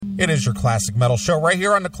It is your Classic Metal Show right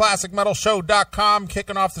here on the ClassicMetalShow.com.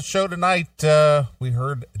 Kicking off the show tonight, we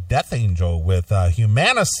heard Death Angel with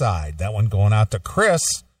Humanicide. That one going out to Chris,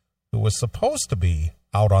 who was supposed to be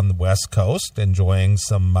out on the West Coast enjoying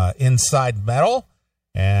some inside metal.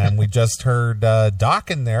 And we just heard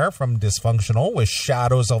Doc in there from Dysfunctional with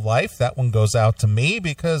Shadows of Life. That one goes out to me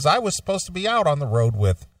because I was supposed to be out on the road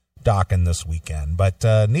with Dockin this weekend. But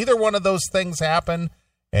neither one of those things happened.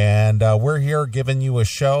 And we're here giving you a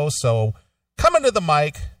show. So coming to the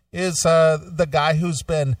mic is the guy who's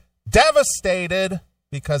been devastated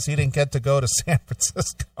because he didn't get to go to San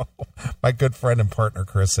Francisco. My good friend and partner,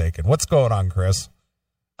 Chris Aiken. What's going on, Chris?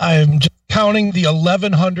 I'm just counting the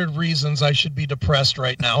 1,100 reasons I should be depressed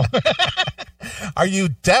right now. Are you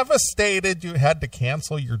devastated you had to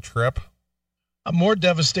cancel your trip? I'm more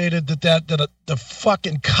devastated that the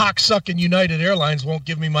fucking cocksucking United Airlines won't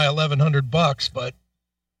give me my $1,100, but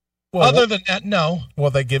well, other than that, no.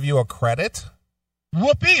 Will they give you a credit?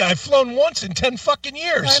 Whoopee, I've flown once in 10 fucking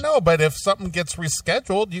years. I know, but if something gets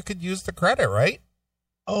rescheduled, you could use the credit, right?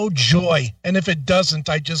 Oh, joy. And if it doesn't,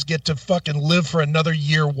 I just get to fucking live for another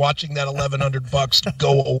year watching that $1,100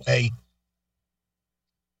 go away.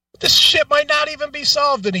 This shit might not even be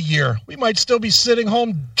solved in a year. We might still be sitting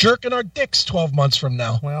home jerking our dicks 12 months from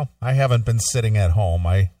now. Well, I haven't been sitting at home.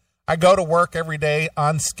 I go to work every day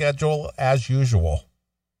on schedule as usual.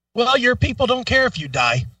 Well, your people don't care if you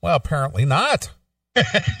die. Well, apparently not.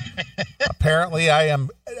 Apparently I am,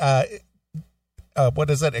 what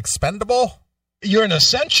is it, expendable? You're an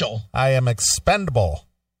essential. I am expendable.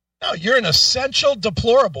 No, you're an essential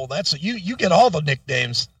deplorable. That's you get all the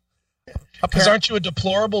nicknames. Because aren't you a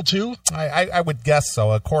deplorable too? I would guess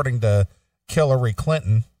so, according to Hillary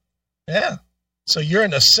Clinton. Yeah. So you're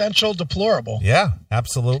an essential deplorable. Yeah,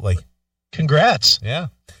 absolutely. Congrats. Yeah.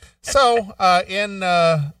 So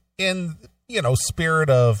in spirit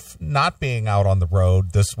of not being out on the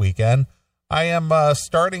road this weekend, I am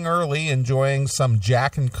starting early, enjoying some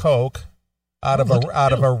Jack and Coke out of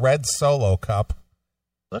a red Solo cup.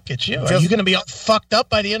 Look at you. Are you going to be all fucked up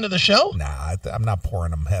by the end of the show? Nah, I'm not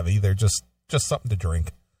pouring them heavy. They're just something to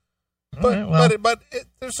drink. But right, well.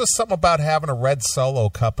 There's just something about having a red Solo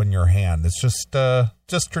cup in your hand. It's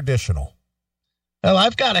just traditional. Well,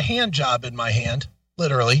 I've got a hand job in my hand,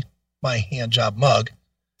 literally my hand job mug,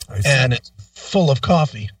 and it's full of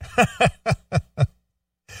coffee.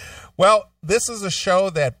 Well, this is a show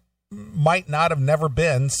that might not have never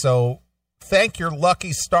been, so thank your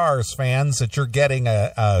lucky stars, fans, that you're getting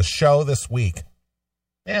a show this week.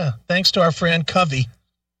 Yeah, thanks to our friend Covey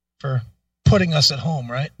for putting us at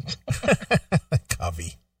home, right?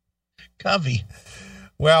 Covey.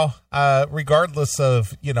 Well, regardless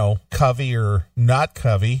of, Covey or not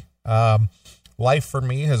Covey, life for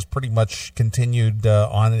me has pretty much continued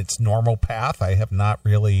on its normal path. I have not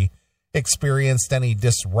really experienced any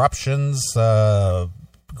disruptions,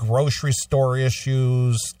 grocery store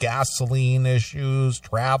issues, gasoline issues,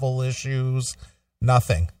 travel issues,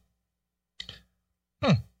 nothing.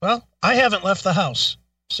 Well, I haven't left the house,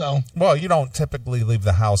 so. Well, you don't typically leave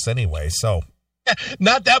the house anyway, so.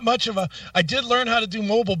 Not that much of I did learn how to do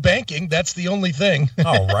mobile banking. That's the only thing.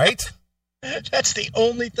 Oh, right. That's the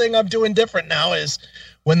only thing I'm doing different now is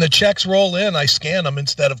when the checks roll in, I scan them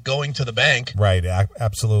instead of going to the bank. Right.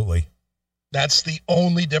 Absolutely. That's the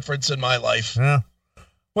only difference in my life. Yeah.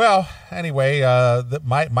 Well, anyway,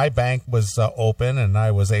 my bank was open and I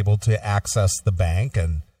was able to access the bank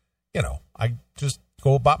and, I just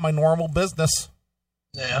go about my normal business.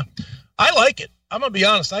 Yeah. I like it. I'm going to be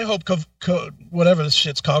honest. I hope whatever this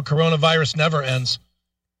shit's called, coronavirus never ends.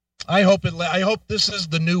 I hope this is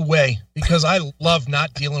the new way because I love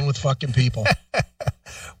not dealing with fucking people.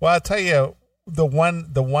 Well, I'll tell you the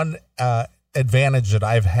one advantage that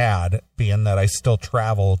I've had, being that I still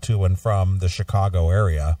travel to and from the Chicago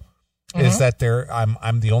area, is that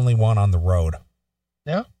I'm the only one on the road.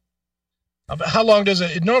 Yeah. How long does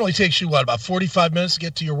it normally takes you? About 45 minutes to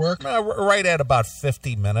get to your work? Right at about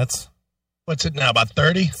 50 minutes. What's it now? About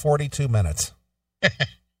 30? 42 minutes.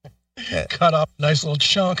 Cut up, nice little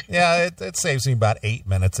chunk. Yeah, it saves me about 8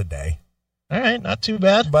 minutes a day. All right, not too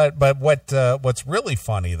bad. But what's really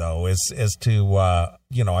funny though is to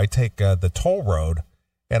I take the toll road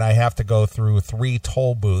and I have to go through 3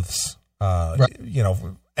 toll booths. Right.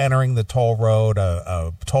 Entering the toll road,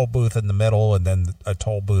 a toll booth in the middle, and then a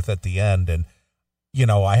toll booth at the end, and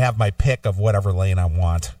I have my pick of whatever lane I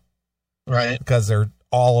want. Right, because they're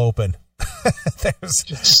all open.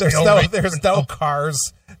 there's no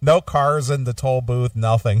cars in the toll booth,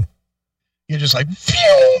 nothing. You're just like,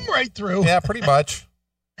 phew, right through. Yeah, pretty much.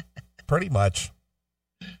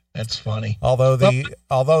 That's funny. Although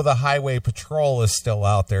the highway patrol is still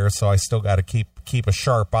out there, so I still got to keep a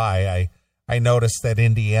sharp eye. I noticed that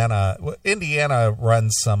Indiana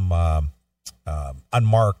runs some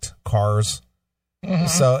unmarked cars. Mm-hmm.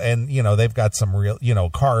 So, and they've got some real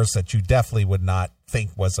cars that you definitely would not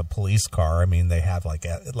think was a police car. I mean, they have like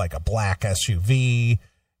a black SUV,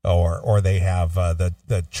 or they have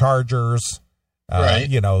the Chargers. Right.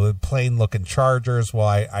 The plain looking Chargers. Well,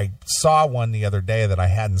 I saw one the other day that I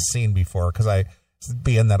hadn't seen before, because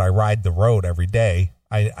being that I ride the road every day,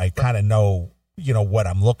 I kind of know, what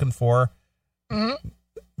I'm looking for. Mm-hmm.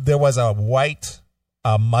 There was a white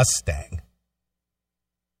Mustang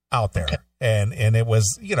out there. Okay. And it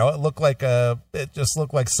was, it just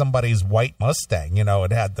looked like somebody's white Mustang.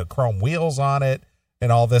 It had the chrome wheels on it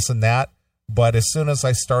and all this and that. But as soon as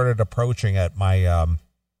I started approaching it, my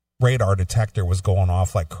radar detector was going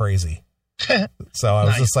off like crazy. So I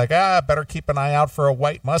was just like, better keep an eye out for a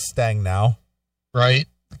white Mustang now. Right.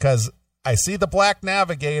 Because I see the black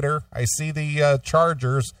Navigator. I see the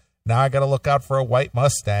Chargers. Now I got to look out for a white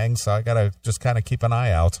Mustang. So I got to just kind of keep an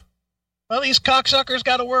eye out. Well, these cocksuckers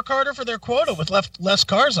got to work harder for their quota with less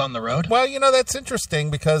cars on the road. Well, that's interesting,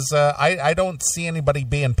 because I don't see anybody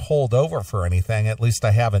being pulled over for anything. At least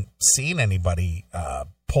I haven't seen anybody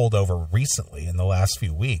pulled over recently in the last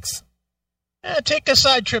few weeks. Take a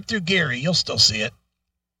side trip through Gary. You'll still see it.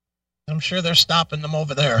 I'm sure they're stopping them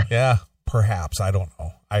over there. Yeah, perhaps. I don't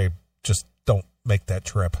know. I just don't make that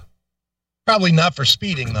trip. Probably not for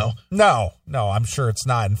speeding, though. No, I'm sure it's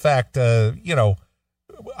not. In fact,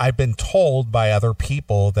 I've been told by other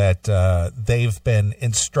people that they've been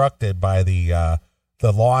instructed by the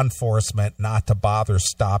law enforcement not to bother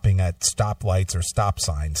stopping at stoplights or stop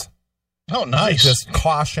signs. Oh, nice. Just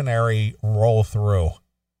cautionary roll through.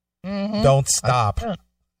 Mm-hmm. Don't stop.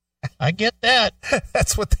 I get that.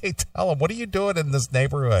 That's what they tell them. What are you doing in this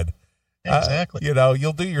neighborhood? Exactly.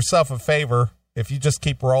 You'll do yourself a favor if you just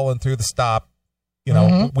keep rolling through the stop.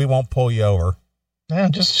 We won't pull you over. Yeah,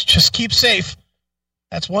 just keep safe.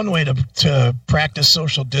 That's one way to practice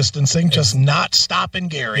social distancing. Just not stop in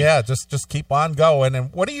Gary. Yeah, just keep on going.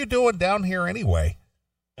 And what are you doing down here anyway?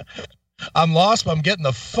 I'm lost, but I'm getting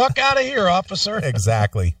the fuck out of here, officer.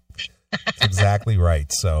 Exactly. That's exactly right.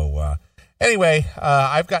 So anyway,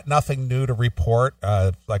 I've got nothing new to report.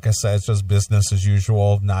 Like I said, it's just business as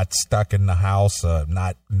usual. Not stuck in the house.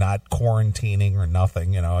 Not quarantining or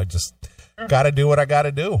nothing. I just got to do what I got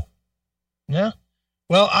to do. Yeah.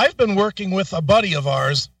 Well, I've been working with a buddy of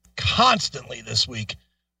ours constantly this week.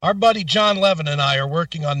 Our buddy John Levin and I are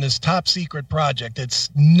working on this top secret project. It's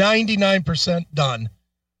 99% done.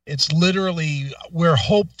 It's literally, we're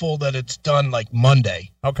hopeful that it's done like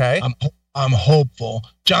Monday. Okay. I'm hopeful.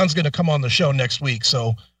 John's going to come on the show next week,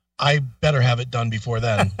 so I better have it done before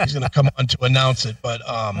then. He's going to come on to announce it. But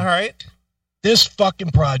all right. This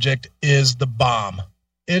fucking project is the bomb.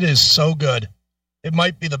 It is so good. It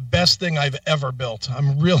might be the best thing I've ever built.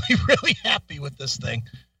 I'm really, really happy with this thing.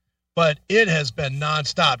 But it has been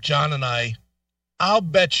nonstop. John and I'll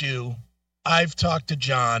bet you I've talked to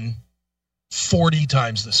John 40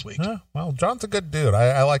 times this week. Well, John's a good dude.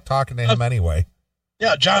 I like talking to him anyway.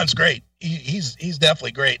 Yeah, John's great. He's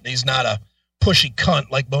definitely great. And he's not a pushy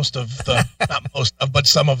cunt like most of the, not most of, but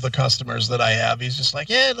some of the customers that I have. He's just like,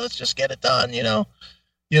 yeah, let's just get it done.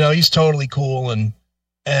 He's totally cool. And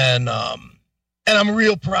I'm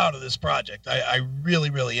real proud of this project. I really,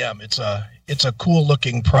 really am. It's a cool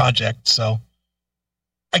looking project. So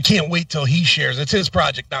I can't wait till he shares. It's his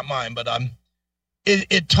project, not mine, but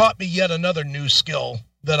it taught me yet another new skill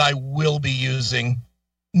that I will be using,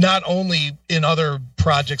 not only in other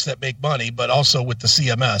projects that make money, but also with the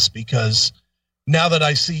CMS, because now that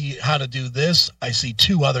I see how to do this, I see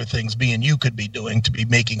two other things you could be doing to be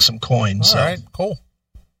making some coins. All right, cool.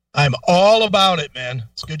 I'm all about it, man.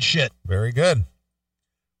 It's good shit. Very good.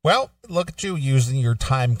 Well, look at you using your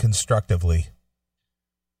time constructively.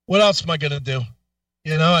 What else am I going to do?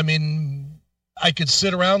 I could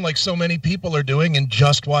sit around like so many people are doing and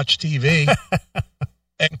just watch TV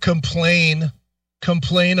and complain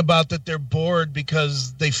about that they're bored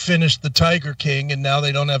because they finished the Tiger King and now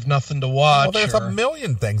they don't have nothing to watch. Well, there's a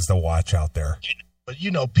million things to watch out there. But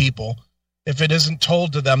people, if it isn't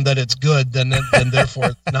told to them that it's good, then therefore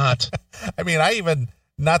it's not. I mean,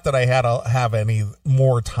 not that I had to have any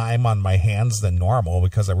more time on my hands than normal,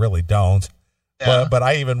 because I really don't. Yeah. But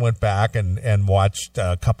I even went back and watched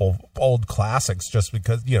a couple old classics just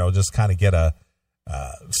because, just kind of get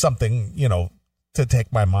something, to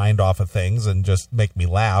take my mind off of things and just make me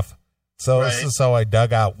laugh. So I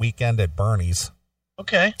dug out Weekend at Bernie's.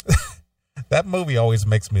 Okay. That movie always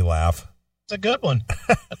makes me laugh. It's a good one.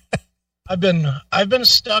 I've been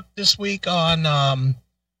stuck this week on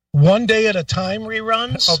One Day at a Time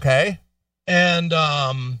reruns. Okay. And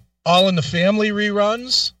All in the Family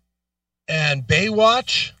reruns and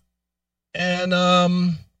Baywatch. And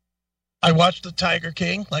I watched The Tiger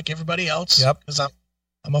King like everybody else. Yep. Because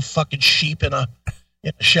I'm a fucking sheep in a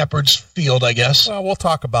shepherd's field, I guess. Well, we'll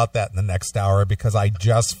talk about that in the next hour because I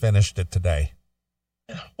just finished it today.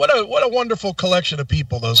 What a wonderful collection of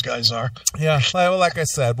people those guys are. Yeah, well, like I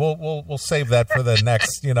said, we'll save that for the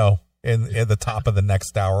next, in the top of the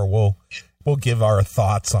next hour. We'll give our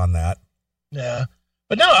thoughts on that. Yeah,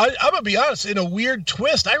 but no, I'm gonna be honest. In a weird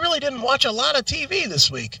twist, I really didn't watch a lot of TV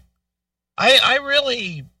this week. I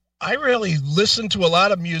really listened to a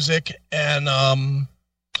lot of music, and I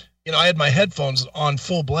had my headphones on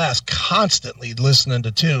full blast, constantly listening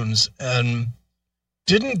to tunes, and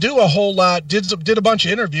didn't do a whole lot. Did a bunch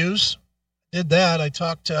of interviews. Did that. I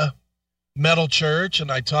talked to Metal Church,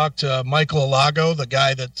 and I talked to Michael Alago, the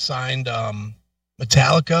guy that signed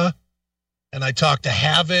Metallica, and I talked to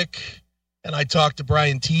Havoc, and I talked to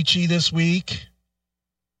Brian Tichy this week.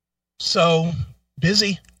 So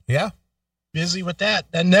busy. Yeah. Busy with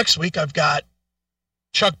that. Then next week I've got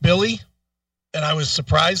Chuck Billy, and I was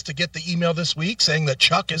surprised to get the email this week saying that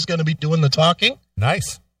Chuck is going to be doing the talking.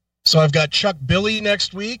 Nice. So I've got Chuck Billy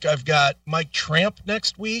next week. I've got Mike Tramp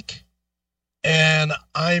next week. And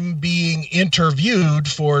I'm being interviewed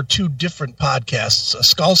for 2 different podcasts,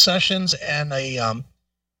 Skull Sessions and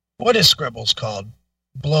what is Scribbles called?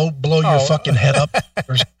 Blow your fucking head up.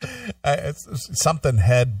 It's something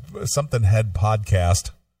head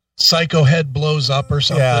podcast. Psycho Head Blows Up or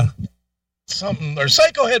something. Yeah. Or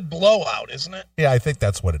Psycho Head Blowout, isn't it? Yeah, I think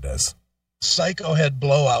that's what it is. Psycho Head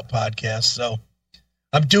Blowout podcast. So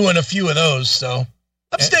I'm doing a few of those. So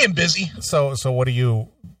I'm staying busy. So what are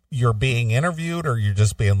you're being interviewed, or you're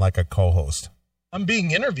just being like a co-host? I'm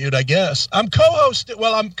being interviewed, I guess. I'm co-hosting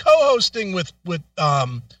with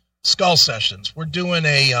Skull Sessions. We're doing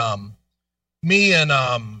me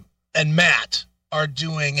and Matt are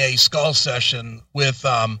doing a Skull Session with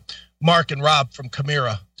Mark and Rob from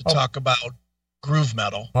Chimera to talk about groove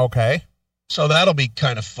metal. Okay. So that'll be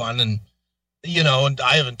kind of fun. And, and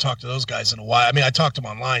I haven't talked to those guys in a while. I mean, I talked to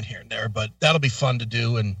them online here and there, but that'll be fun to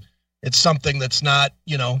do. And it's something that's not,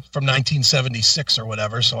 from 1976 or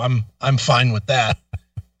whatever. So I'm fine with that.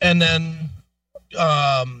 And then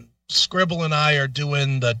Scribble and I are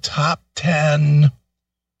doing the top 10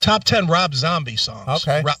 Rob Zombie songs.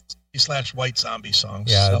 Okay. Rob / White Zombie songs.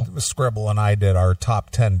 Yeah, so. Scribble and I did our top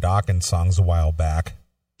 10 Dawkins songs a while back.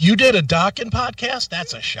 You did a Dawkins podcast?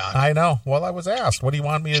 That's a shock. I know. Well, I was asked, what do you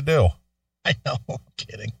want me to do? I know. I'm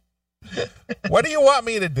kidding. What do you want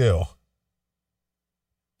me to do?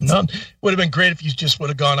 No, would have been great if you just would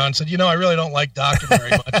have gone on and said, I really don't like Dawkins very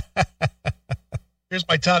much. Here's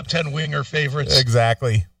my top 10 winger favorites.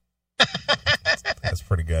 Exactly. That's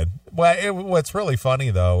pretty good. Well, what's really funny,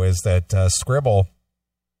 though, is that Scribble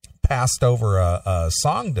passed over a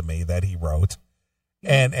song to me that he wrote,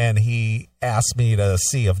 and he asked me to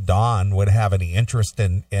see if Don would have any interest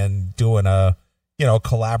in doing a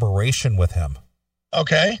collaboration with him.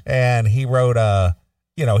 Okay. And he wrote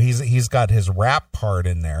he's got his rap part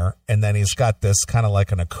in there, and then he's got this kind of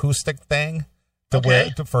like an acoustic thing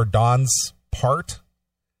for Don's part.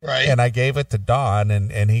 Right. And I gave it to Don,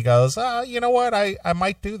 and he goes, you know what? I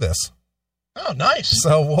might do this. Oh, nice.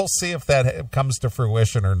 So we'll see if that comes to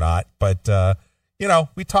fruition or not. But,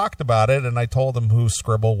 we talked about it, and I told him who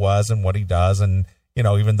Scribble was and what he does. And,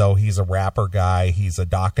 even though he's a rapper guy, he's a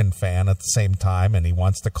Dawkins fan at the same time, and he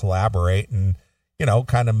wants to collaborate and,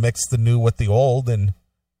 kind of mix the new with the old. And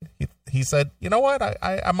he said, you know what?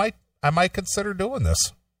 I might consider doing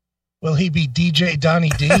this. Will he be DJ Donnie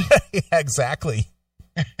D? Yeah, exactly.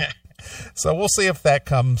 So we'll see if that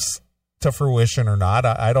comes to fruition or not.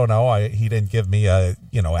 I don't know. He didn't give me a,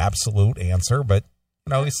 absolute answer, but,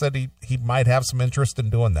 he said he might have some interest in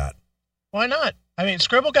doing that. Why not? I mean,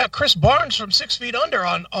 Scribble got Chris Barnes from 6 Feet Under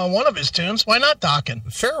on one of his tunes. Why not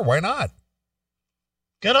Dawkins? Sure, why not?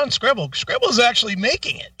 Good on Scribble. Scribble's actually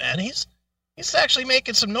making it, man. He's actually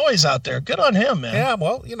making some noise out there. Good on him, man. Yeah,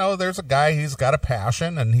 well, there's a guy, he's got a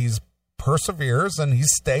passion, and he's perseveres, and he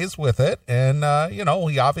stays with it, and,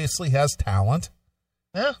 he obviously has talent.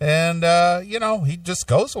 Yeah. And, he just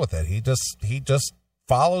goes with it. He just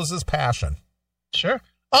follows his passion. Sure.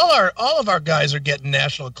 All of our guys are getting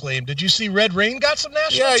national acclaim. Did you see Red Rain got some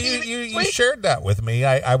national acclaim? Yeah, you shared that with me.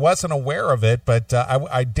 I wasn't aware of it, but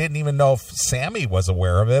I didn't even know if Sammy was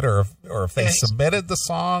aware of it, or if they submitted the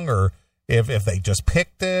song, or if they just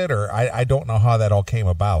picked it, or I don't know how that all came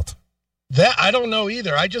about. That I don't know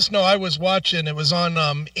either. I just know I was watching. It was on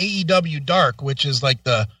AEW Dark, which is like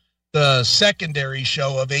the the secondary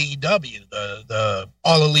show of AEW, the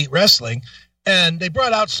All Elite Wrestling, and they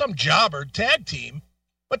brought out some jobber tag team,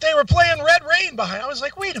 but they were playing Red Rain behind. I was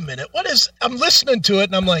like, wait a minute, I'm listening to it,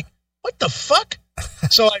 and I'm like, what the fuck?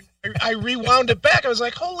 So I rewound it back. I was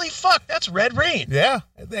like, holy fuck, that's Red Rain. Yeah,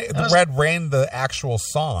 the Red Rain, the actual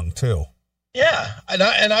song, too. Yeah, and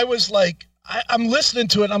I was like, I'm listening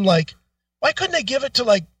to it, and I'm like, why couldn't they give it to,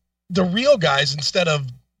 like, the real guys instead of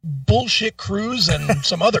bullshit Cruz and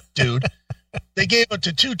some other dude? They gave it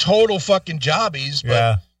to two total fucking jobbies,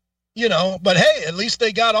 but, but hey, at least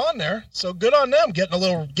they got on there, so good on them, getting a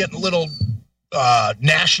little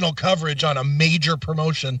national coverage on a major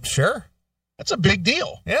promotion. Sure. That's a big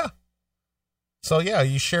deal. Yeah. So, yeah,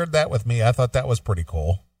 you shared that with me. I thought that was pretty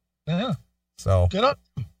cool. Yeah. So, good on.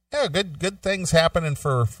 Yeah, good things happening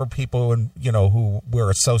for people and who we're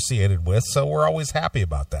associated with. So we're always happy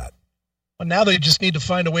about that. Well, now they just need to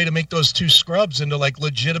find a way to make those two scrubs into like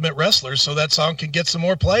legitimate wrestlers, so that song can get some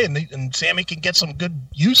more play and Sammy can get some good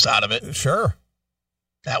use out of it. Sure.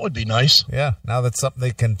 That would be nice. Yeah. Now that's something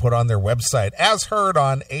they can put on their website, as heard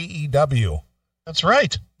on AEW. That's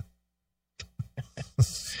right.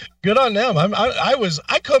 Good on them.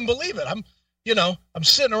 I couldn't believe it. I'm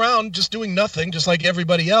sitting around just doing nothing, just like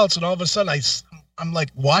everybody else, and all of a sudden I'm like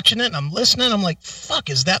watching it and I'm listening. I'm like, fuck,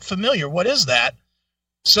 is that familiar? What is that?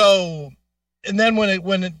 So, and then when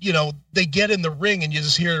they get in the ring and you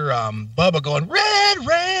just hear Bubba going, Red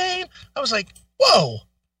Rain, I was like, whoa,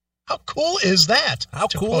 how cool is that? How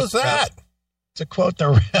cool is that? To quote the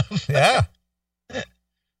ref. Yeah.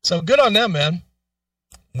 So good on them, man.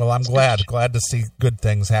 Well, I'm glad to see good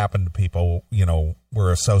things happen to people,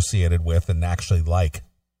 we're associated with and actually like.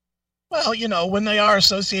 Well, when they are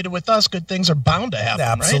associated with us, good things are bound to happen.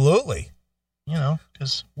 Absolutely. Right?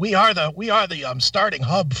 Because we are the starting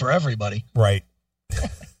hub for everybody. Right.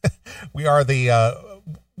 we are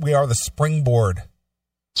the springboard.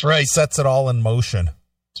 That's right. Sets it all in motion.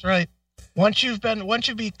 That's right. Once you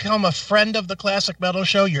become a friend of the Classic Metal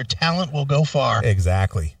Show, your talent will go far.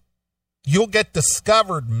 Exactly. You'll get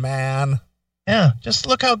discovered, man. Yeah, just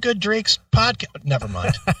look how good Drake's podcast. Never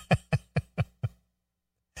mind.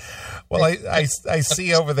 Well, I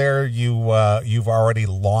see over there you've already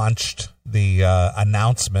launched the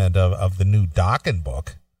announcement of the new Dokken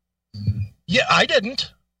book. Yeah, I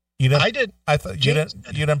didn't. You didn't. I did. I thought you didn't.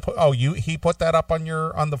 You didn't put. Oh, he put that up on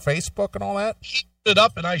the Facebook and all that. He put it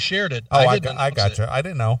up and I shared it. Oh, I got you. I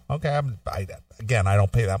didn't know. Okay, I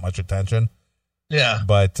don't pay that much attention. Yeah,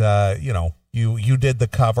 but you did the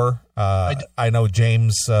cover. I know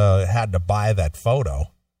James had to buy that photo.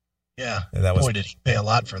 Yeah, boy, did he pay a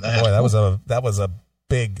lot for that. Boy, that was a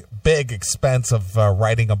big expense of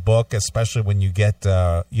writing a book, especially when you get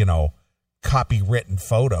copywritten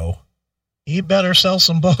photo. He better sell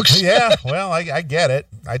some books. Yeah, well, I get it.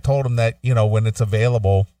 I told him that when it's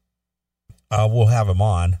available, we'll have him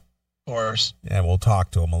on. Of course. And we'll talk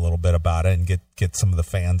to him a little bit about it and get some of the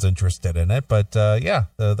fans interested in it. But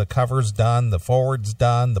the cover's done, the forward's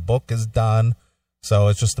done, the book is done. So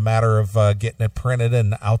it's just a matter of getting it printed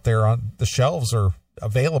and out there on the shelves or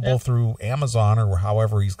available through Amazon or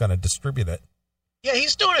however he's going to distribute it. Yeah,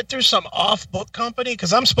 he's doing it through some off-book company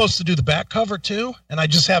because I'm supposed to do the back cover too, and I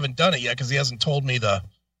just haven't done it yet because he hasn't told me the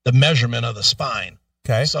measurement of the spine.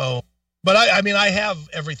 Okay. So, but I have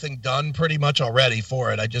everything done pretty much already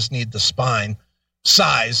for it. I just need the spine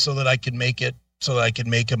size so that I can make him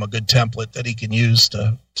a good template that he can use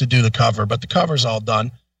to do the cover. But the cover's all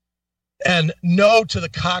done. And no to the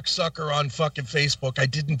cocksucker on fucking Facebook. I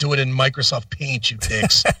didn't do it in Microsoft Paint, you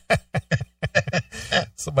dicks.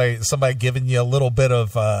 somebody giving you a little bit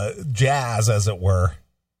of jazz, as it were.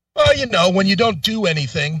 Well, when you don't do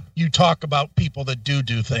anything, you talk about people that do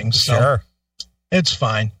things. So sure. It's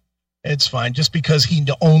fine. It's fine. Just because he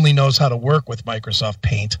only knows how to work with Microsoft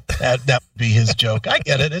Paint. That would be his joke. I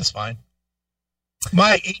get it. It's fine.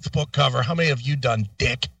 My 8th book cover. How many have you done,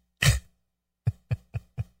 dick?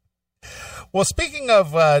 Well, speaking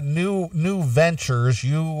of new ventures,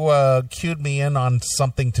 you cued me in on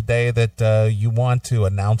something today that you want to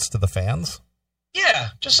announce to the fans. Yeah,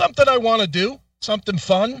 just something I want to do, something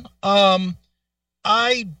fun.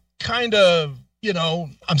 I kind of,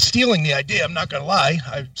 I'm stealing the idea. I'm not going to lie.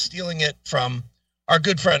 I'm stealing it from our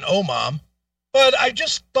good friend Omam. But I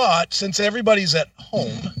just thought, since everybody's at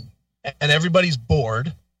home and everybody's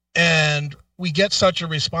bored, and we get such a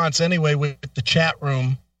response anyway with the chat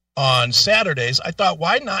room on Saturdays, I thought,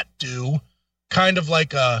 why not do kind of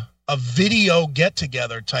like a video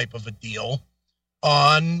get-together type of a deal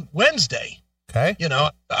on Wednesday? Okay.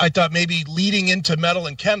 I thought maybe leading into Metal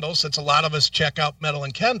and Kendall, since a lot of us check out Metal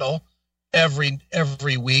and Kendall every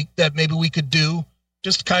week, that maybe we could do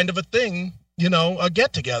just kind of a thing, a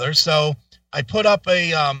get together. So I put up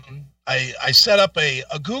I set up a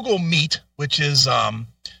Google Meet, which is,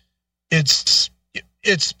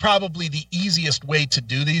 it's probably the easiest way to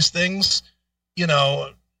do these things,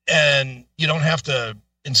 and you don't have to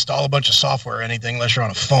install a bunch of software or anything unless you're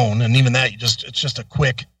on a phone. And even that, it's just a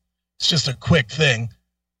quick thing.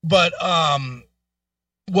 But,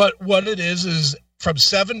 what it is from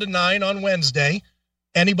 7 to 9 on Wednesday,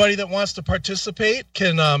 anybody that wants to participate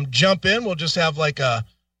can, jump in. We'll just have like a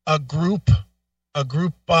group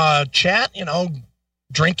chat,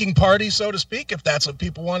 drinking party, so to speak, if that's what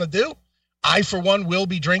people want to do. I, for one, will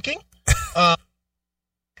be drinking. We'll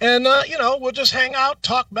just hang out,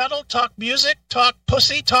 talk metal, talk music, talk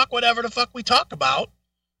pussy, talk whatever the fuck we talk about,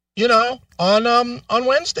 on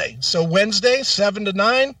Wednesday. So Wednesday, 7 to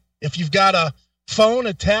 9, if you've got a phone,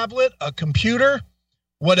 a tablet, a computer,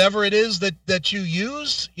 whatever it is that you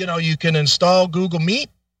use, you can install Google Meet,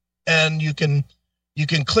 and you can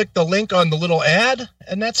click the link on the little ad,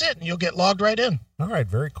 and that's it. And you'll get logged right in. All right.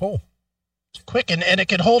 Very cool. It's quick, and it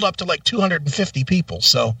can hold up to like 250 people.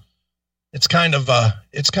 So it's kind of a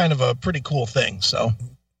pretty cool thing. So,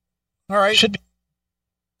 all right. Should be.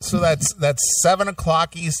 So that's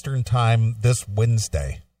 7:00 Eastern time this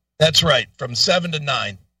Wednesday. That's right. From 7 to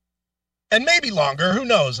 9. And maybe longer. Who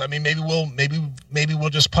knows? I mean, maybe we'll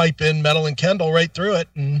just pipe in Metal and Kendall right through it,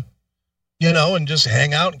 and and just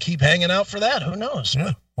hang out and keep hanging out for that. Who knows?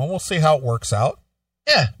 Yeah. Well, we'll see how it works out.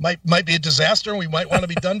 Yeah, might be a disaster, and we might want to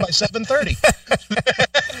be done by 7:30.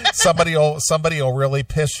 somebody will really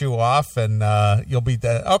piss you off, and you'll be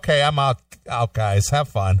dead. Okay, I'm out, guys. Have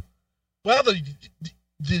fun. Well, the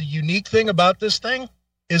unique thing about this thing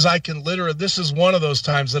is I can literally. This is one of those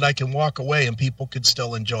times that I can walk away and people could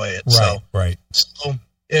still enjoy it. Right. So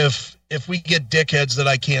if we get dickheads that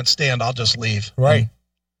I can't stand, I'll just leave. Right.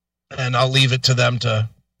 And I'll leave it to them to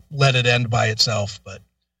let it end by itself. But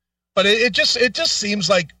it just seems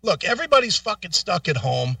like, look, everybody's fucking stuck at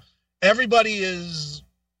home. Everybody is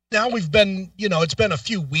now. We've been, it's been a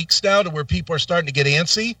few weeks now to where people are starting to get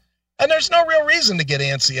antsy, and there's no real reason to get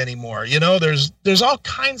antsy anymore. There's all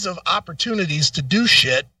kinds of opportunities to do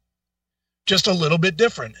shit, just a little bit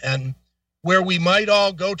different. And where we might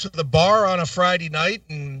all go to the bar on a Friday night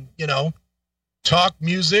and talk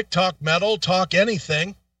music, talk metal, talk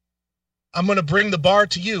anything. I'm going to bring the bar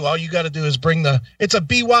to you. All you got to do is it's a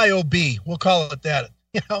BYOB. We'll call it that.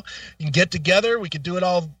 You can get together. We can do it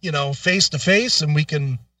all, face to face, and we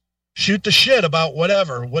can shoot the shit about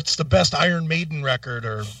whatever. What's the best Iron Maiden record,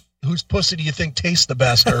 or whose pussy do you think tastes the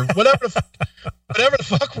best, or whatever the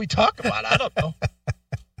fuck we talk about. I don't know.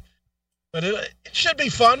 But it should be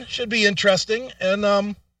fun. Should be interesting. And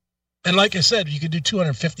like I said, you could do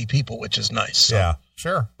 250 people, which is nice. So yeah,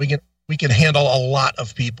 sure. We can handle a lot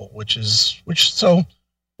of people, so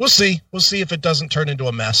we'll see. We'll see if it doesn't turn into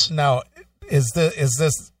a mess. Now, is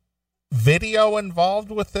this video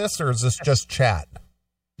involved with this, or is this just chat?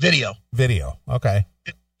 Video. Okay.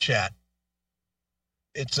 Chat.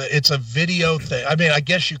 It's a video thing. I mean, I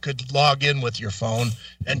guess you could log in with your phone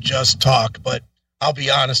and just talk, but I'll be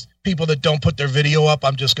honest, people that don't put their video up,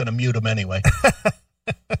 I'm just going to mute them anyway.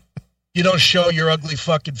 You don't show your ugly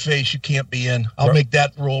fucking face, you can't be in. I'll make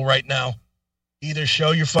that rule right now. Either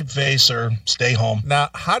show your fucking face or stay home. Now,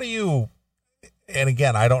 how do you, and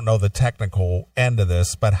again, I don't know the technical end of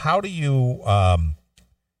this, but how do you,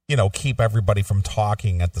 keep everybody from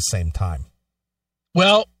talking at the same time?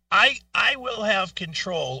 Well, I will have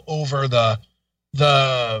control over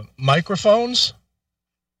the microphones,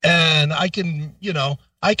 and I can,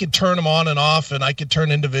 I could turn them on and off, and I could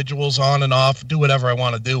turn individuals on and off, do whatever I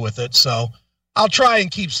want to do with it. So I'll try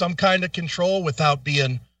and keep some kind of control without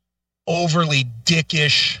being overly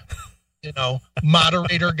dickish,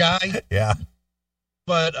 moderator guy. Yeah.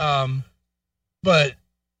 But I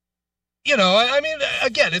mean,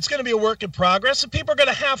 again, it's going to be a work in progress, and people are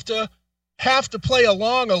going to have to play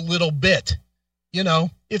along a little bit.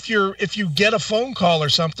 If you get a phone call or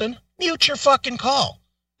something, mute your fucking call.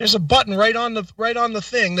 There's a button right on the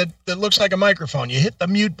thing that looks like a microphone. You hit the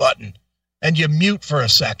mute button and you mute for a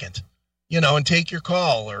second, and take your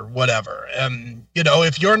call or whatever. And,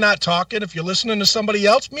 if you're not talking, if you're listening to somebody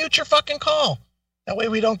else, mute your fucking call. That way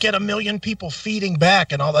we don't get 1 million people feeding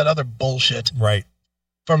back and all that other bullshit. Right.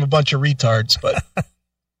 From a bunch of retards. But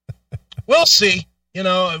we'll see.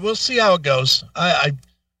 We'll see how it goes. I'm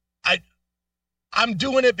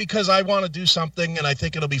doing it because I want to do something, and I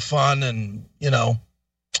think it'll be fun, and,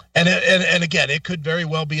 And again, it could very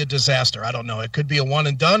well be a disaster. I don't know. It could be a one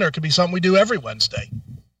and done, or it could be something we do every Wednesday.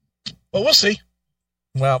 But we'll see.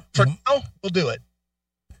 Well, for now, we'll do it.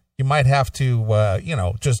 you might have to,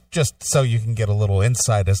 just so you can get a little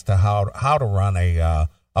insight as to how to run a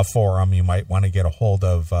forum. You might want to get a hold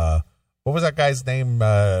of, what was that guy's name?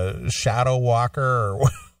 Shadow Walker, or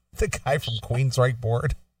the guy from Queensryche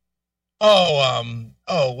Board.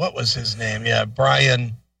 What was his name? Yeah,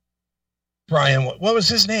 Brian. What was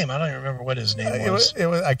his name? I don't even remember what his name was. It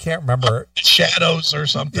was I can't remember. Shadows or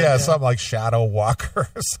something. Yeah, something like Shadow Walker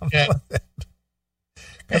or something like that.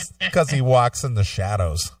 Because he walks in the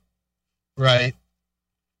shadows. Right.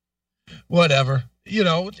 Whatever.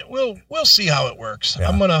 We'll see how it works.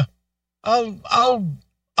 Yeah.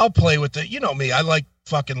 I'll play with it. You know me. I like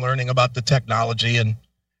fucking learning about the technology, and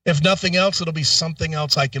if nothing else, it'll be something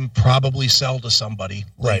else I can probably sell to somebody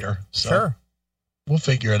later. Right. So sure. We'll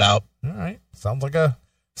figure it out. All right. Sounds like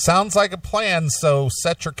a plan. So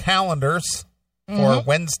set your calendars for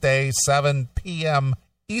Wednesday, 7 p.m.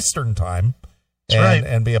 Eastern time. That's right.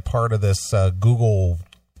 And be a part of this Google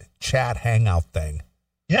chat hangout thing.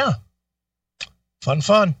 Yeah.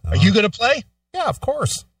 Fun. Are you going to play? Yeah, of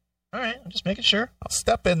course. All right. I'm just making sure. I'll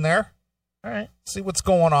step in there. All right. See what's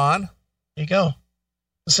going on. There you go.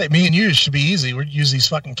 Let's say me and you should be easy. We use these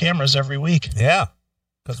fucking cameras every week. Yeah.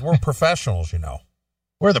 Because we're professionals,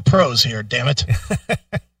 We're the pros here, damn it.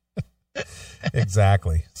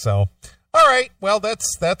 Exactly. So, all right. Well,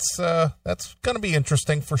 that's going to be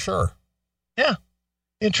interesting for sure. Yeah.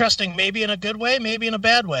 Interesting. Maybe in a good way, maybe in a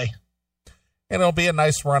bad way. And it'll be a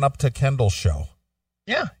nice run up to Kendall's show.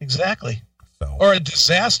 Yeah, exactly. So. Or a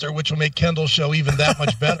disaster, which will make Kendall's show even that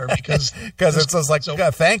much better because it's just like,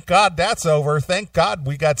 thank God that's over. Thank God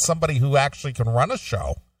we got somebody who actually can run a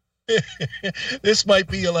show. This might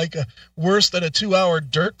be like worse than a 2-hour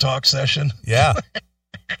dirt talk session. Yeah.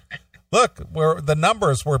 Look, we're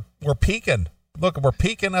peaking. Look, we're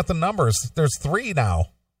peaking at the numbers. There's 3 now.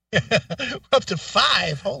 We're up to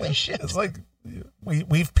 5. Holy shit. It's like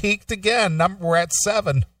we've peaked again. We're at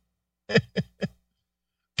 7.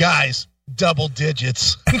 Guys, double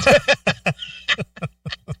digits.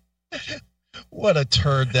 What a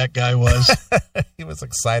turd that guy was. He was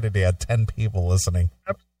excited he had 10 people listening.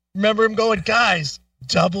 Remember him going, guys,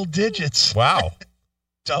 double digits. Wow.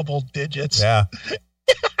 Double digits. Yeah.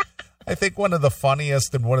 I think one of the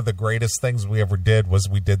funniest and one of the greatest things we ever did was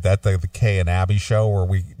we did that the Kay and Abby show where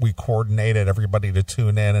we coordinated everybody to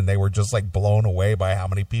tune in, and they were just like blown away by how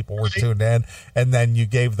many people were tuned in. And then you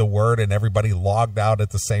gave the word and everybody logged out at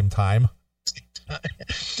the same time.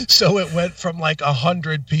 So it went from like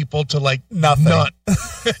 100 people to like nothing. None.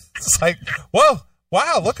 It's like, whoa,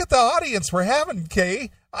 wow, look at the audience we're having, Kay.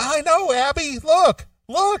 I know, Abby, look.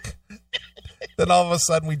 Then all of a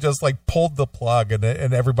sudden we just like pulled the plug and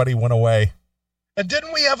everybody went away. And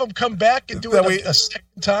didn't we have them come back and do it a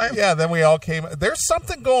second time? Yeah, then we all came. There's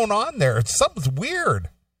something going on there. Something's weird.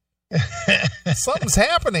 Something's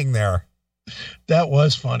happening there. That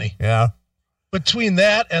was funny. Yeah. Between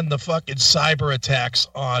that and the fucking cyber attacks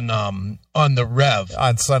on the Rev.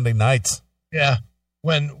 On Sunday nights. Yeah.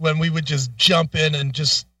 When we would just jump in and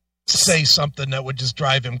just say something that would just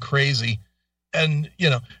drive him crazy. And,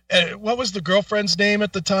 what was the girlfriend's name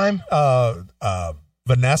at the time?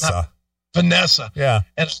 Vanessa. Vanessa. Yeah.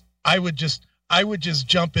 And I would just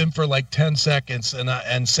jump in for like 10 seconds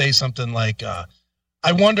and say something like,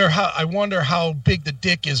 I wonder how big the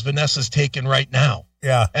dick is Vanessa's taking right now.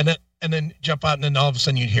 Yeah. And then jump out, and then all of a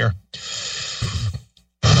sudden you'd hear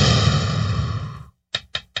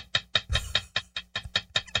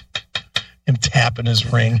him tapping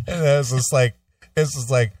his ring. And it's just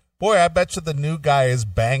like, boy, I bet you the new guy is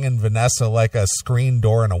banging Vanessa like a screen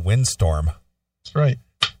door in a windstorm. That's right.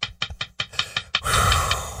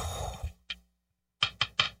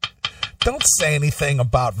 Don't say anything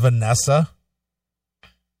about Vanessa.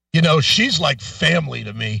 She's like family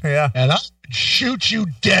to me. Yeah. And I'd shoot you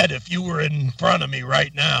dead if you were in front of me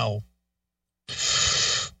right now.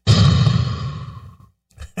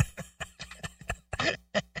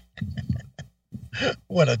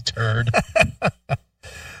 What a turd.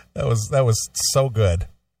 That was so good.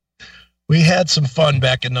 We had some fun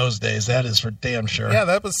back in those days. That is for damn sure. Yeah,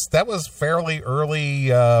 that was fairly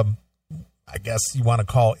early, I guess you want to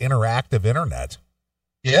call interactive internet.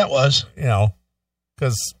 Yeah, it was.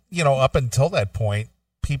 Because, up until that point,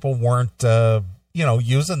 people weren't,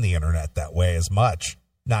 using the internet that way as much.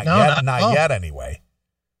 Not yet anyway.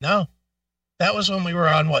 No. That was when we were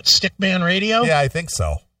on, Stickman Radio? Yeah, I think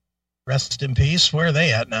so. Rest in peace. Where are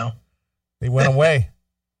they at now? They went away.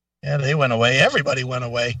 Yeah, they went away. Everybody went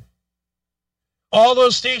away. All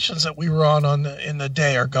those stations that we were on in the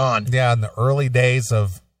day are gone. Yeah, in the early days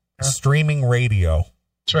of streaming radio.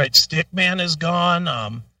 That's right. Stickman is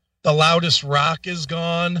gone. The Loudest Rock is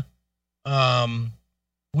gone.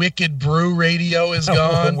 Wicked Brew Radio is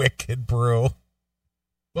gone. Wicked Brew.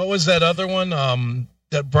 What was that other one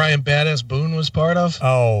that Brian Badass Boone was part of?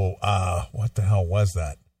 Oh, what the hell was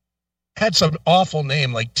that? Had some awful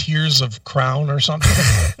name, like Tears of Crown or something.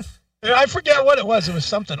 I forget what it was. It was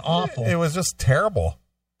something awful. It was just terrible.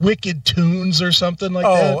 Wicked Tunes or something like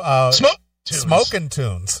that. Smokin'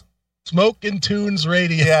 Tunes. Smokin' Tunes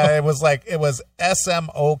Radio. Yeah, it was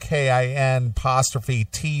SMOKIN apostrophe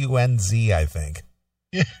TUNZ, I think.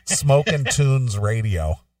 Yeah. Smokin' Tunes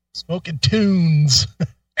Radio. Smokin' Tunes.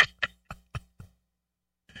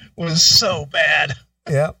 Was so bad.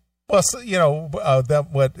 Yeah. Well, so,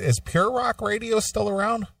 what is Pure Rock Radio still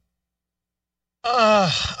around?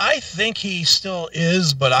 I think he still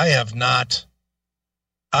is, but I have not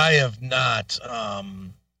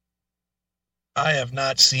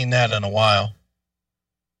seen that in a while.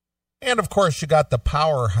 And of course, you got the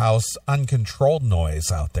powerhouse Uncontrolled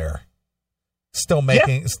Noise out there, still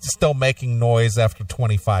making noise after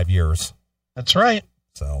 25 years. That's right.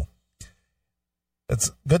 So it's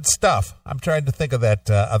good stuff. I'm trying to think of that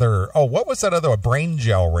other. Oh, what was that other Brain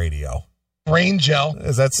Gel Radio? Brain Gel,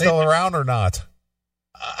 is that still around or not?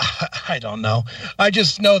 I don't know. I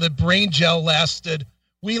just know that Brain Gel lasted.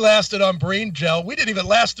 We lasted on Brain Gel. We didn't even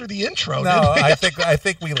last through the intro. No, did we? I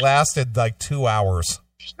think we lasted like 2 hours.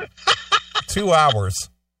 2 hours.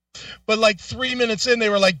 But like 3 minutes in, they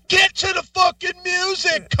were like, "Get to the fucking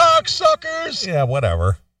music, cocksuckers!" Yeah,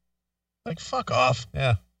 whatever. Like, fuck off.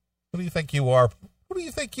 Yeah. Who do you think you are? Who do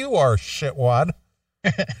you think you are, shitwad?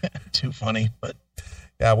 Too funny, but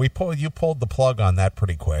yeah, you pulled the plug on that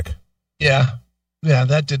pretty quick. Yeah,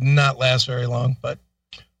 that did not last very long, but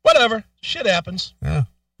whatever. Shit happens. Yeah.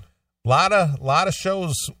 A lot of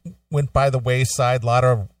shows went by the wayside. A lot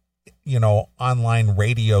of, online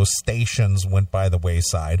radio stations went by the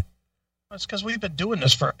wayside. That's because we've been doing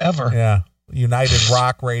this forever. Yeah. United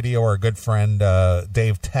Rock Radio, our good friend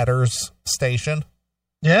Dave Tedder's station.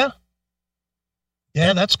 Yeah.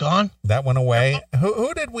 Yeah, that's gone. That went away.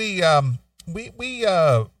 Who did we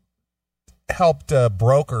helped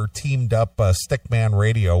broker teamed up Stickman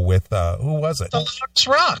Radio with who was it? The Loudest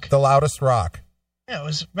Rock. The Loudest Rock. Yeah, it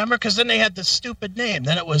was. Remember, because then they had the stupid name.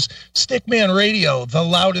 Then it was Stickman Radio, the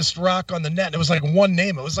Loudest Rock on the net. It was like one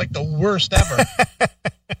name. It was like the worst ever.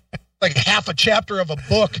 Like half a chapter of a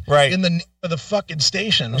book, right, in the name of the fucking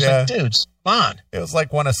station. I was like, dudes, come on. It was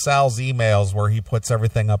like one of Sal's emails where he puts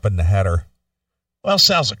everything up in the header. Well,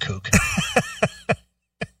 Sal's a kook.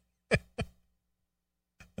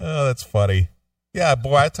 Oh, that's funny. Yeah,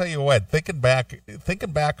 boy, I tell you what, thinking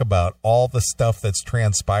back about all the stuff that's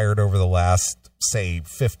transpired over the last, say,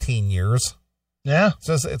 15 years. Yeah.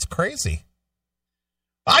 It's crazy.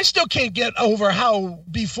 I still can't get over how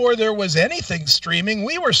before there was anything streaming,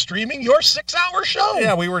 we were streaming your 6-hour show.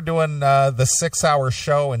 Yeah, we were doing the 6-hour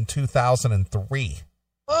show in 2003.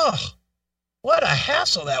 Ugh. What a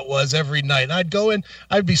hassle that was every night. And I'd go in,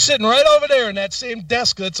 I'd be sitting right over there in that same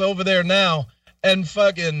desk that's over there now. And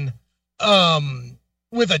fucking, I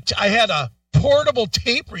had a portable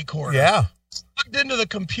tape recorder. Yeah. Plugged into the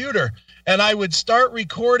computer, and I would start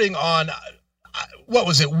recording on, what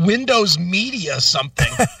was it, Windows Media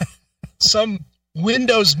something. Some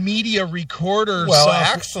Windows Media recorder. Well,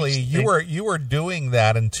 actually, you were doing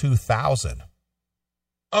that in 2000.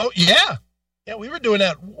 Oh, yeah. Yeah, we were doing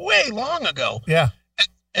that way long ago. Yeah.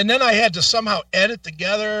 And then I had to somehow edit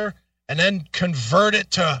together and then convert it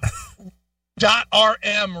to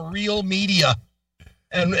 .rm Real Media,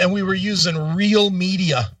 and we were using Real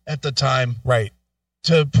Media at the time, right,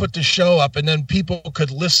 to put the show up, and then people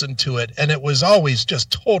could listen to it, and it was always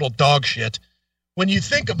just total dog shit. When you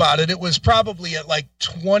think about it, it was probably at like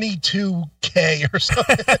 22K or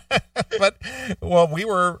something. But we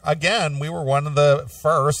were one of the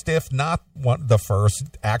first, if not the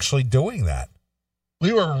first, actually doing that.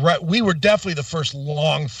 We were definitely the first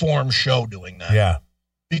long form show doing that. Yeah.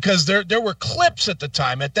 Because there were clips at the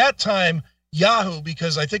time. At that time, Yahoo,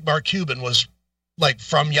 because I think Mark Cuban was like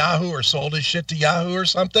from Yahoo or sold his shit to Yahoo or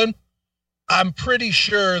something. I'm pretty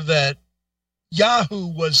sure that Yahoo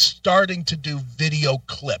was starting to do video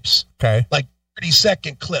clips. Okay. Like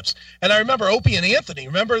 30-second clips. And I remember Opie and Anthony,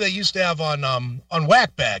 remember they used to have on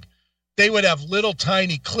Whackbag, they would have little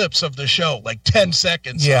tiny clips of the show, like 10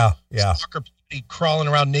 seconds. Yeah, yeah. Crawling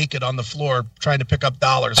around naked on the floor trying to pick up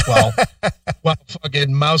dollars while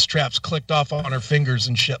fucking mousetraps clicked off on her fingers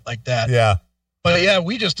and shit like that. Yeah. But yeah,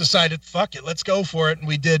 we just decided, fuck it, let's go for it. And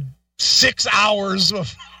we did 6 hours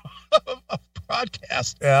of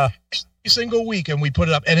broadcast. Yeah. Every single week, and we put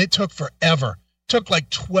it up, and it took forever. It took like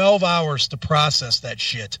 12 hours to process that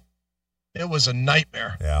shit. It was a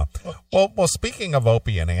nightmare. Yeah. Well, speaking of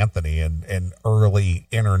Opie and Anthony and early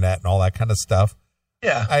internet and all that kind of stuff.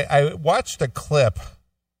 Yeah. I watched a clip.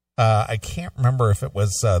 I can't remember if it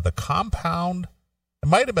was the Compound. It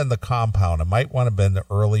might have been the Compound. It might want to have been the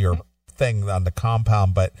earlier thing on the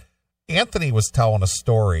Compound, but Anthony was telling a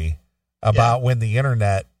story about when the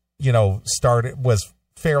internet, was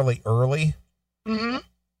fairly early. Mm-hmm.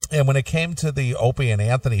 And when it came to the Opie and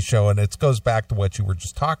Anthony show, and it goes back to what you were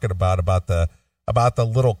just talking about the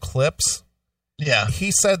little clips. Yeah.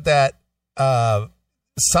 He said that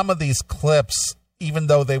some of these clips, even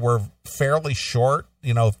though they were fairly short,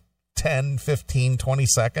 10, 15, 20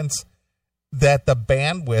 seconds, that the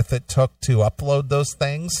bandwidth it took to upload those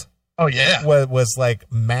things was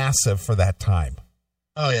like massive for that time.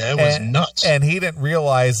 Oh, yeah, it was nuts. And he didn't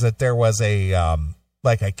realize that there was a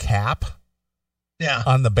cap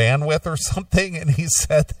on the bandwidth or something, and he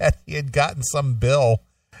said that he had gotten some bill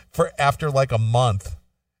for after like a month.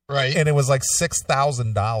 Right. And it was like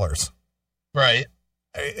 $6,000. Right.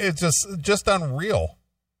 It's just unreal.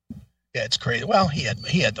 Yeah, it's crazy. Well, he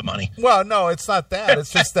had the money. Well, no, it's not that.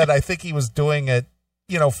 It's just that I think he was doing it,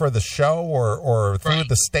 for the show or through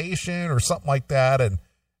the station or something like that. And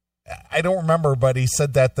I don't remember, but he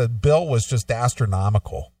said that the bill was just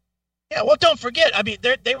astronomical. Yeah, well, don't forget, I mean,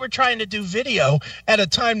 they were trying to do video at a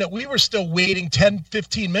time that we were still waiting 10,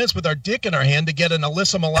 15 minutes with our dick in our hand to get an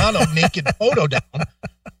Alyssa Milano naked photo down.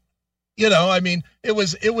 I mean, it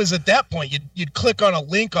was at that point, you'd click on a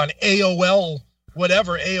link on AOL,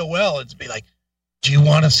 whatever AOL, it'd be like, do you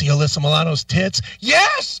want to see Alyssa Milano's tits?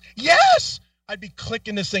 Yes! I'd be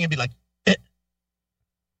clicking this thing and be like,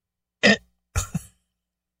 and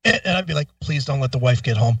I'd be like, please don't let the wife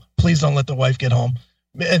get home. Please don't let the wife get home.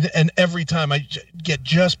 And every time I get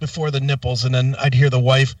just before the nipples, and then I'd hear the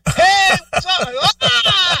wife, hey, what's up?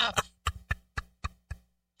 Ah!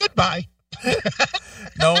 Goodbye.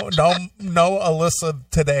 No, Alyssa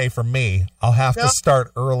today for me. I'll have to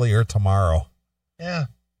start earlier tomorrow. Yeah.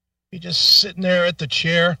 Be just sitting there at the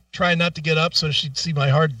chair, trying not to get up so she'd see my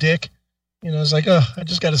hard dick. It's like, oh, I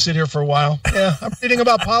just got to sit here for a while. Yeah, I'm reading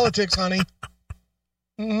about politics, honey.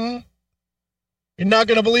 Mm-hmm. You're not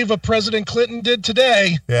going to believe what President Clinton did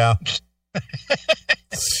today. Yeah.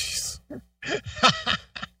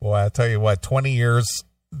 Boy, I tell you what, 20 years,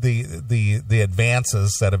 the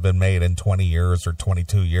advances that have been made in 20 years or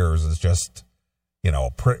 22 years is just,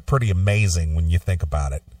 pretty amazing when you think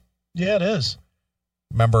about it. Yeah, it is.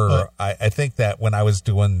 Remember, I think that when I was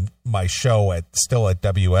doing my show still at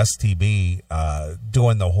WSTB,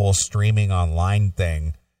 doing the whole streaming online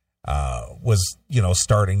thing was,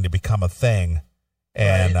 starting to become a thing.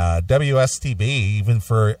 And WSTB, even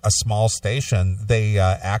for a small station, they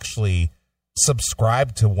actually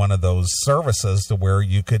subscribed to one of those services to where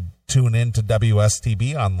you could tune into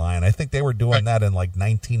WSTB online. I think they were doing that in like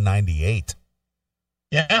 1998.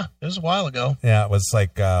 Yeah, it was a while ago. Yeah, it was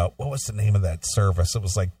like, what was the name of that service? It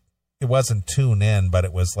was like, it wasn't Tune In, but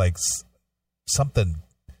it was like something.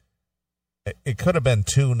 It could have been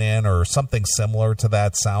Tune In or something similar to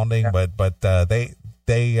that sounding, but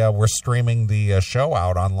they were streaming the show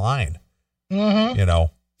out online. Mm-hmm.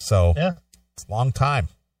 So it's a long time.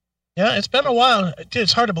 Yeah, it's been a while.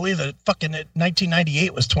 It's hard to believe that fucking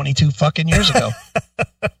 1998 was 22 fucking years ago.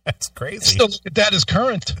 That's crazy. Still look at that as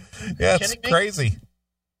current. Yeah, it's crazy.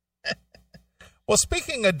 Well,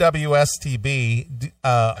 speaking of WSTB,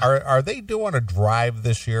 are they doing a drive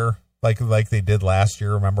this year like they did last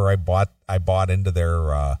year? Remember, I bought into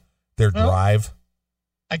their drive.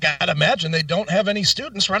 I gotta imagine they don't have any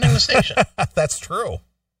students running the station. That's true.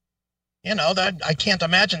 That I can't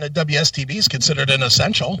imagine that WSTB is considered an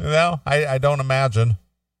essential. No, I don't imagine.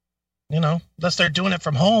 Unless they're doing it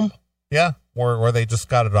from home. Yeah, or they just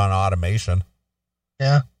got it on automation.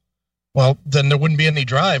 Yeah. Well, then there wouldn't be any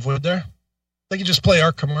drive, would there? They could just play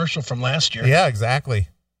our commercial from last year. Yeah, exactly.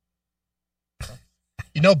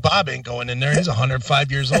 Bob ain't going in there. He's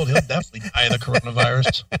 105 years old. He'll definitely die of the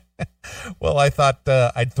coronavirus. Well, I thought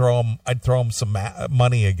I'd throw him some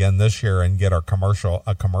money again this year and get a commercial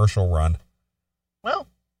run. Well,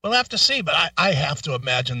 we'll have to see, but I have to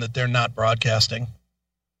imagine that they're not broadcasting.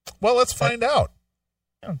 Well, let's find out.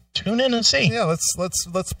 Tune in and see. Yeah,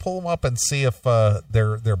 let's pull them up and see if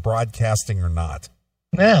they're broadcasting or not.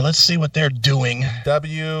 Yeah, let's see what they're doing.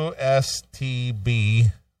 WSTB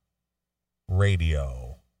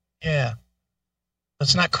Radio. Yeah.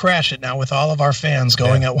 Let's not crash it now with all of our fans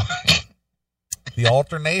going at once. The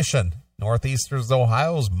Alternation, Northeastern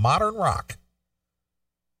Ohio's modern rock.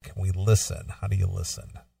 Can we listen? How do you listen?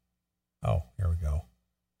 Oh, here we go.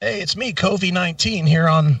 Hey, it's me, COVID-19, here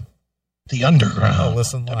on the Underground. Oh,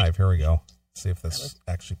 listen live. Here we go. See if this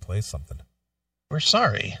actually plays something. We're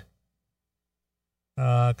sorry.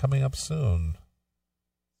 Coming up soon.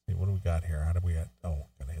 See, what do we got here? How do we get? Oh,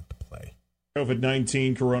 gonna hit the play.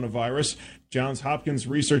 COVID-19 coronavirus. Johns Hopkins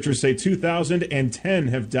researchers say 2,010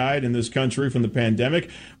 have died in this country from the pandemic.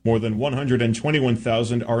 More than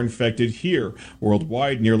 121,000 are infected here.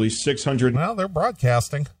 Worldwide, nearly 600. Well, they're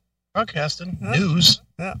broadcasting. News.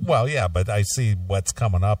 Well, yeah, but I see what's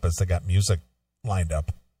coming up as they got music lined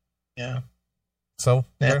up. Yeah. So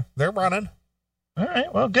they're running. All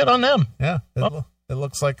right. Well, good on them. Yeah. It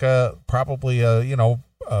looks like probably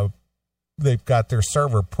they've got their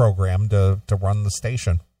server programmed to run the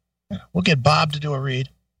station. We'll get Bob to do a read.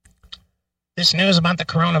 This news about the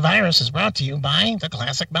coronavirus is brought to you by the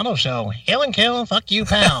Classic Metal Show. Hail and kill, fuck you,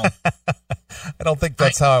 pal. I don't think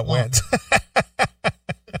that's how it went.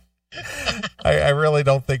 I really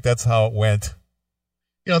don't think that's how it went.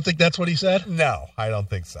 You don't think that's what he said? No, I don't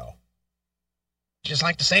think so. Just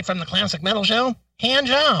like to say from the Classic Metal Show, hand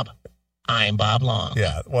job. I'm Bob Long.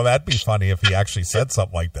 Yeah, well, that'd be funny if he actually said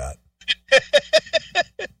something like that.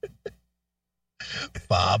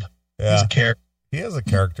 Bob. Yeah. He's a character. He is a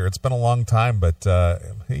character. It's been a long time, but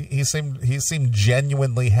he seemed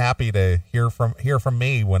genuinely happy to hear from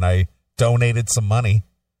me when I donated some money.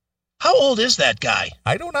 How old is that guy?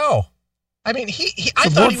 I don't know. I mean, I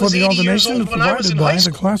thought he was 80 years old when I was in high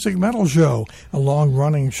school. The Classic Metal Show, a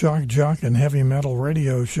long-running shock jock and heavy metal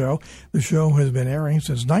radio show. The show has been airing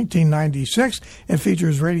since 1996 and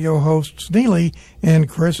features radio hosts Neely and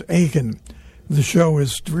Chris Aiken. The show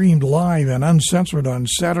is streamed live and uncensored on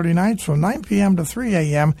Saturday nights from 9 p.m. to 3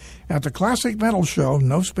 a.m. at The Classic Metal Show,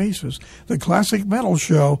 no spaces,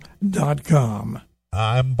 theclassicmetalshow.com.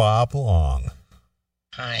 I'm Bob Long.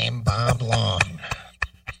 I'm Bob Long.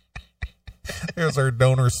 There's our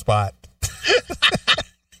donor spot.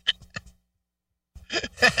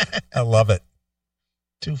 I love it.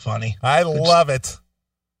 Too funny. I love it.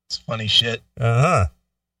 It's funny shit. Uh-huh.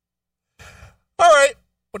 All right.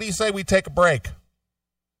 What do you say we take a break?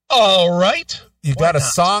 All right. You got a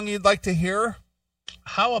song you'd like to hear?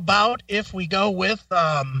 How about if we go with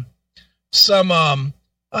some a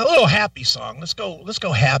little happy song? Let's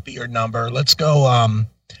go happier number. Let's go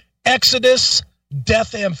Exodus,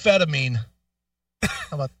 Death Amphetamine.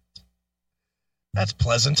 How about that's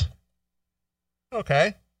pleasant.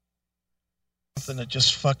 Okay. Something that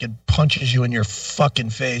just fucking punches you in your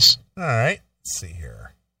fucking face. All right. Let's see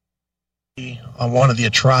here. On one of the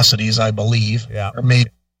atrocities, I believe. Yeah.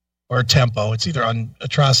 Or Tempo. It's either on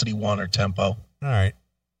Atrocity 1 or Tempo. All right.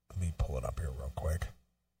 Let me pull it up here real quick.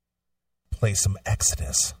 Play some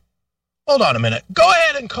Exodus. Hold on a minute. Go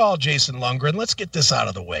ahead and call Jason Lundgren. Let's get this out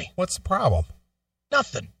of the way. What's the problem?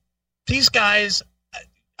 Nothing. These guys,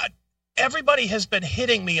 everybody has been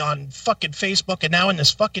hitting me on fucking Facebook and now in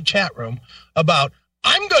this fucking chat room about,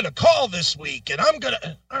 I'm going to call this week and I'm going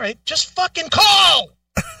to, all right, just fucking call.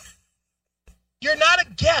 You're not a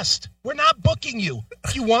guest. We're not booking you.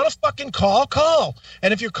 If you want to fucking call.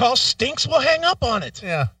 And if your call stinks, we'll hang up on it.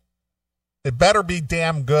 Yeah. It better be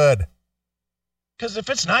damn good. Because if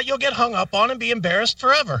it's not, you'll get hung up on and be embarrassed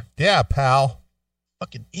forever. Yeah, pal.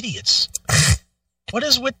 Fucking idiots. What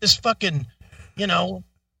is with this fucking, we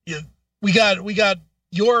got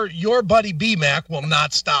your buddy B-Mac will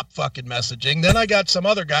not stop fucking messaging. Then I got some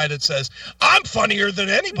other guy that says, I'm funnier than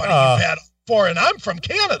anybody you've had before, and I'm from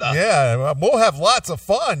Canada. Yeah, we'll have lots of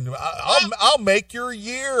fun. I'll make your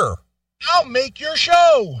year. I'll make your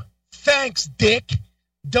show. Thanks, Dick.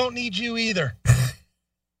 Don't need you either.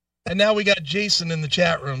 And now we got Jason in the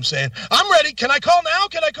chat room saying, I'm ready. Can I call now?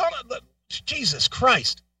 Can I call now? Jesus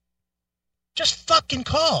Christ. Just fucking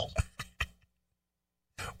call.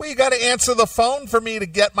 Well, you got to answer the phone for me to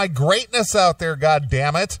get my greatness out there, God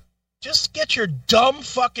damn it. Just get your dumb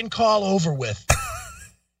fucking call over with.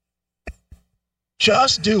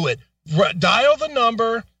 Just do it. Dial the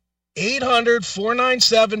number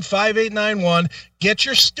 800-497-5891. Get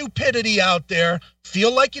your stupidity out there.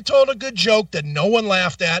 Feel like you told a good joke that no one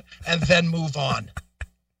laughed at, and then move on.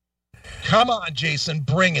 Come on, Jason,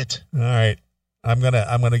 bring it. All right. I'm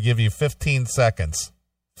gonna give you 15 seconds.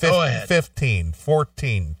 Go ahead. 15,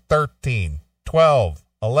 14, 13, 12,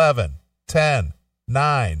 11, 10,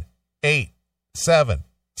 9, 8, 7,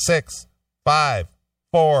 6, 5,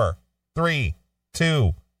 4, 3,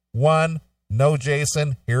 2, 1. No,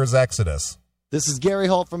 Jason. Here's Exodus. This is Gary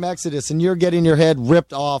Holt from Exodus, and you're getting your head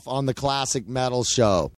ripped off on the Classic Metal Show.